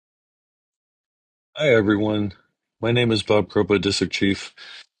Hi, everyone. My name is Bob Kropa, District Chief,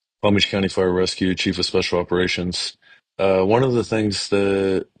 Palm Beach County Fire Rescue, Chief of Special Operations. One of the things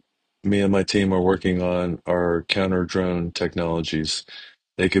that me and my team are working on are counter drone technologies.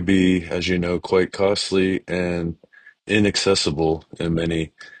 They could be, as you know, quite costly and inaccessible in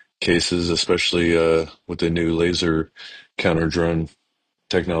many cases, especially with the new laser counter drone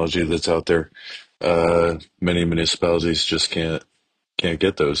technology that's out there. Many municipalities just can't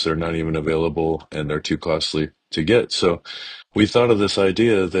get those. They're not even available and they're too costly to get. So we thought of this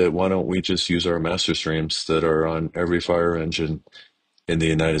idea that why don't we just use our master streams that are on every fire engine in the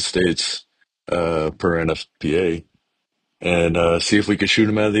United States per NFPA and see if we could shoot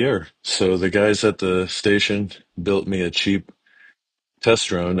them out of the air. So the guys at the station built me a cheap test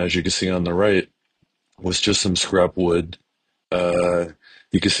drone, as you can see on the right, was just some scrap wood. Uh,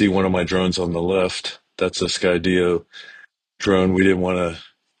 you can see one of my drones on the left. That's a Skydio drone. We didn't want to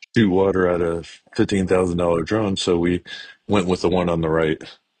shoot water at a $15,000 drone, so we went with the one on the right.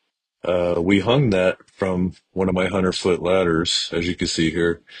 We hung that from one of my 100-foot ladders, as you can see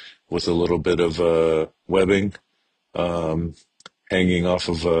here, with a little bit of webbing um, hanging off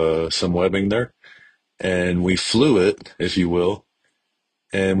of some webbing there. And we flew it, if you will,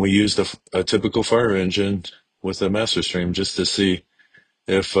 and we used a typical fire engine with a master stream just to see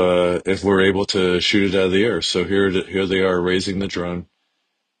if we're able to shoot it out of the air. So here they are raising the drone.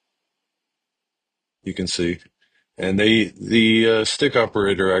 You can see. And the stick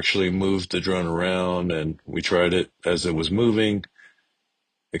operator actually moved the drone around, and we tried it as it was moving,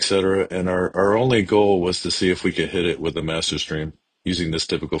 etc. And our only goal was to see if we could hit it with a master stream using this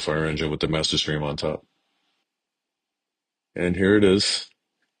typical fire engine with the master stream on top. And here it is.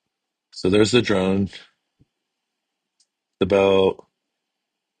 So there's the drone, about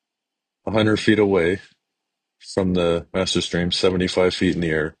 100 feet away from the master stream, 75 feet in the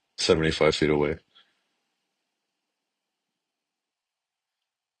air, 75 feet away.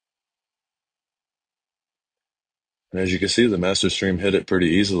 And as you can see, the master stream hit it pretty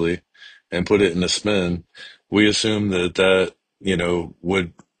easily and put it in a spin. We assume that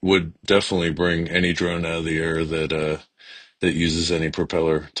would definitely bring any drone out of the air that uses any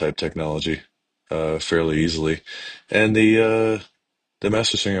propeller type technology fairly easily. And the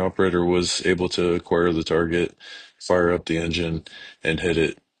master stream operator was able to acquire the target, fire up the engine, and hit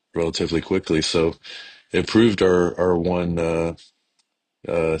it relatively quickly. So it proved our one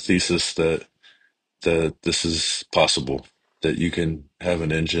thesis that this is possible, that you can have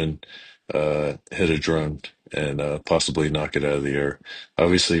an engine hit a drone and possibly knock it out of the air.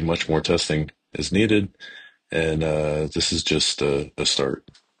 Obviously, much more testing is needed, and this is just a start.